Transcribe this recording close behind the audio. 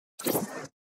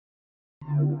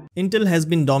Intel has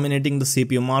been dominating the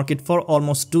CPU market for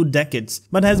almost 2 decades,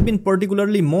 but has been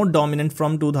particularly more dominant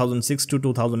from 2006 to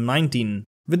 2019.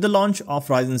 With the launch of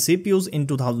Ryzen CPUs in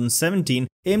 2017,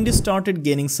 AMD started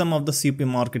gaining some of the CPU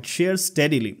market share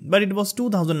steadily, but it was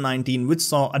 2019 which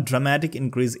saw a dramatic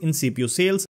increase in CPU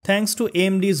sales thanks to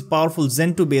AMD's powerful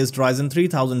Zen 2-based Ryzen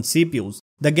 3000 CPUs.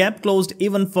 The gap closed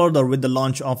even further with the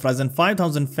launch of Ryzen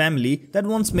 5000 family that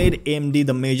once made AMD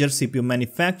the major CPU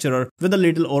manufacturer with a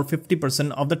little over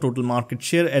 50% of the total market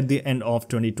share at the end of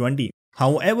 2020.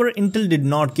 However, Intel did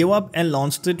not give up and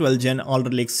launched the 12th Gen Alder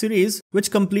Lake series, which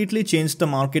completely changed the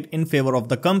market in favor of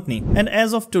the company. And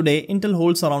as of today, Intel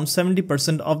holds around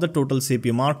 70% of the total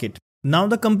CPU market. Now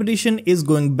the competition is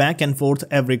going back and forth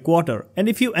every quarter, and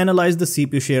if you analyze the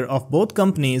CPU share of both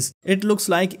companies, it looks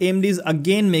like AMD is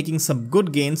again making some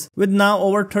good gains with now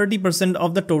over 30%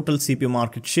 of the total CPU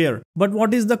market share. But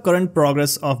what is the current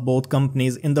progress of both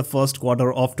companies in the first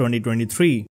quarter of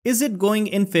 2023? Is it going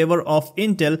in favor of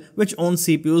Intel, which owns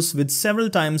CPUs with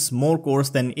several times more cores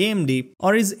than AMD,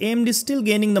 or is AMD still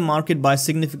gaining the market by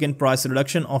significant price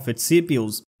reduction of its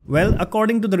CPUs? Well,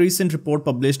 according to the recent report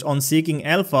published on Seeking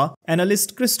Alpha,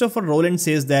 analyst Christopher Rowland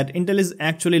says that Intel is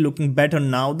actually looking better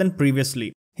now than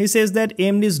previously. He says that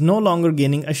AMD is no longer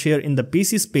gaining a share in the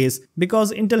PC space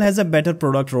because Intel has a better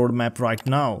product roadmap right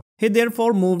now. He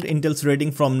therefore moved Intel's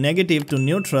rating from negative to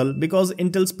neutral because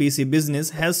Intel's PC business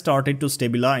has started to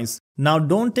stabilize. Now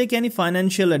don't take any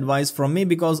financial advice from me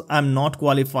because I'm not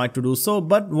qualified to do so,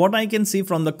 but what I can see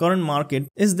from the current market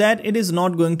is that it is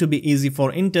not going to be easy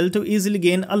for Intel to easily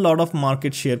gain a lot of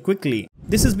market share quickly.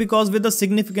 This is because with a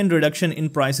significant reduction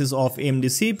in prices of AMD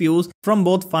CPUs from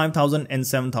both 5000 and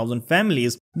 7000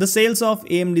 families, the sales of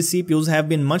AMD CPUs have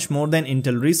been much more than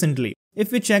Intel recently.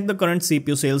 If we check the current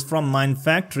CPU sales from Mind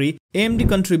Factory, AMD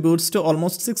contributes to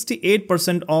almost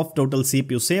 68% of total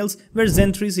CPU sales, where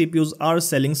Zen 3 CPUs are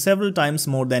selling several times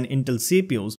more than Intel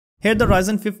CPUs. Here the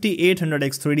Ryzen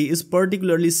 5800X 3D is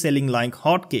particularly selling like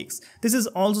hotcakes. This is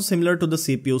also similar to the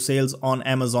CPU sales on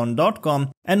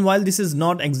Amazon.com, and while this is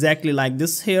not exactly like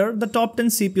this here, the top 10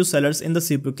 CPU sellers in the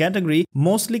CPU category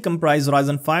mostly comprise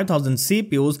Ryzen 5000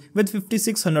 CPUs, with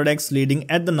 5600X leading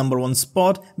at the number 1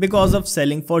 spot because of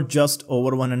selling for just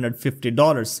over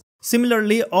 $150.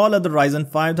 Similarly, all other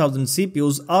Ryzen 5000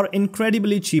 CPUs are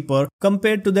incredibly cheaper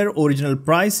compared to their original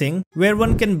pricing, where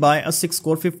one can buy a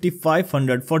 6-core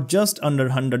 5500 for just under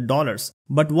 $100.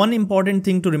 But one important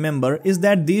thing to remember is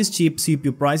that these cheap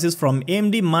CPU prices from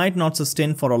AMD might not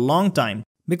sustain for a long time.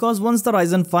 Because once the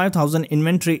Ryzen 5000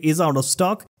 inventory is out of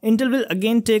stock, Intel will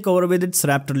again take over with its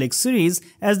Raptor Lake series,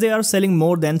 as they are selling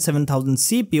more than 7000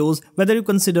 CPUs whether you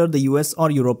consider the US or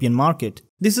European market.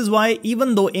 This is why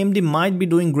even though AMD might be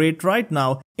doing great right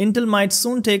now, Intel might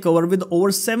soon take over with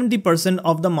over 70%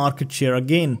 of the market share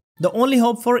again. The only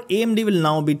hope for AMD will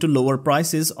now be to lower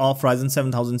prices of Ryzen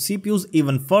 7000 CPUs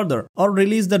even further, or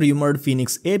release the rumored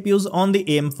Phoenix APUs on the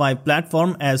AM5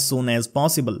 platform as soon as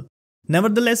possible.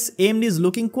 Nevertheless, AMD is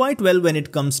looking quite well when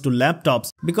it comes to laptops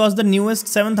because the newest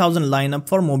 7000 lineup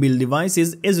for mobile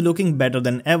devices is looking better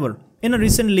than ever. In a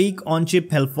recent leak on Chip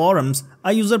Hell forums,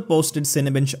 a user posted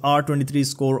Cinebench R23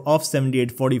 score of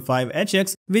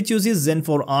 7845HX, which uses Zen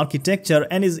 4 architecture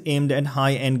and is aimed at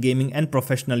high-end gaming and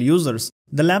professional users.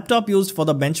 The laptop used for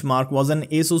the benchmark was an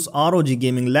Asus ROG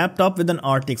gaming laptop with an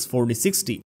RTX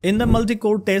 4060. In the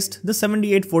multi-core test, the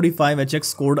 7845HX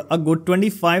scored a good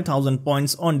 25,000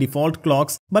 points on default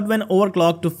clocks, but when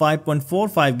overclocked to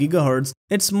 5.45 GHz,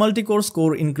 its multi-core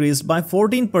score increased by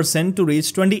 14% to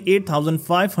reach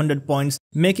 28,500 points,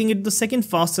 making it the second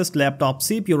fastest laptop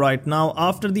CPU right now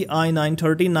after the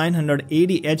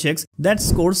i9-13980HX that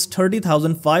scores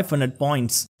 30,500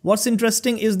 points. What's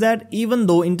interesting is that even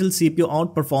though Intel CPU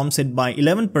outperforms it by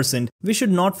 11%, we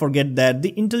should not forget that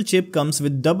the Intel chip comes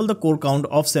with double the core count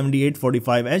of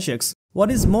 7845HX. What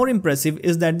is more impressive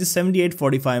is that the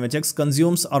 7845HX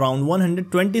consumes around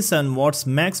 127 watts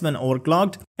max when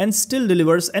overclocked and still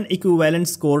delivers an equivalent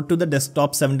score to the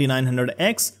desktop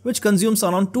 7900X, which consumes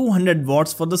around 200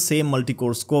 watts for the same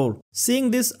multi-core score.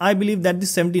 Seeing this, I believe that the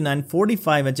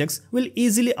 7945HX will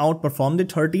easily outperform the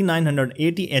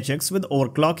 3980HX with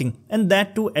overclocking, and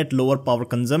that too at lower power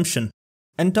consumption.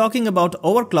 And talking about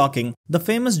overclocking, the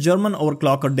famous German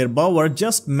overclocker Der Bauer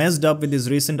just messed up with his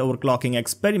recent overclocking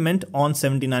experiment on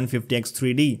 7950X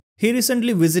 3D. He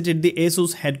recently visited the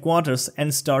ASUS headquarters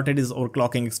and started his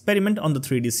overclocking experiment on the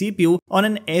 3D CPU on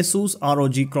an ASUS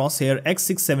ROG Crosshair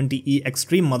X670E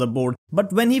Extreme motherboard.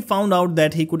 But when he found out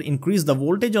that he could increase the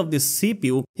voltage of this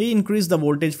CPU, he increased the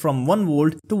voltage from 1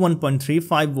 volt to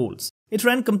 1.35 volts. It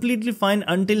ran completely fine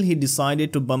until he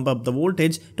decided to bump up the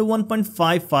voltage to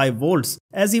 1.55 volts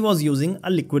as he was using a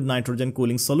liquid nitrogen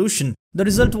cooling solution. The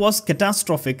result was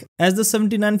catastrophic as the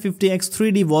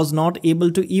 7950X3D was not able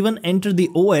to even enter the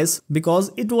OS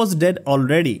because it was dead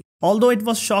already. Although it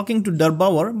was shocking to Der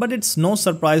Bauer, but it's no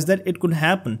surprise that it could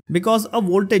happen because a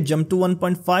voltage jump to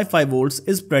 1.55 volts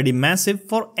is pretty massive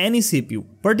for any CPU,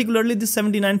 particularly the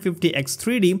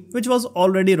 7950X3D, which was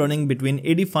already running between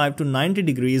 85 to 90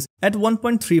 degrees at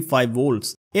 1.35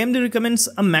 volts. AMD recommends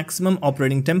a maximum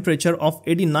operating temperature of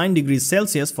 89 degrees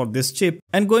Celsius for this chip,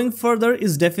 and going further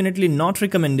is definitely not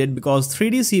recommended because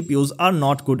 3D CPUs are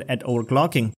not good at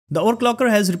overclocking. The overclocker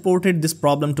has reported this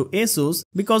problem to ASUS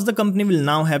because the company will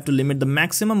now have to limit the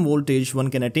maximum voltage one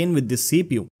can attain with this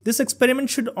CPU. This experiment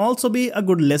should also be a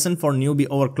good lesson for newbie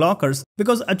overclockers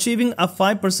because achieving a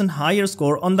 5% higher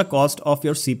score on the cost of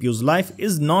your CPU's life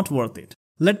is not worth it.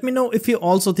 Let me know if you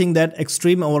also think that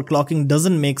extreme overclocking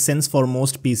doesn't make sense for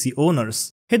most PC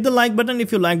owners. Hit the like button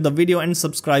if you liked the video and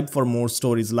subscribe for more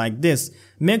stories like this.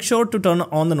 Make sure to turn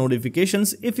on the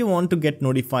notifications if you want to get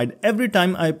notified every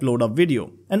time I upload a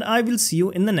video. And I will see you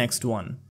in the next one.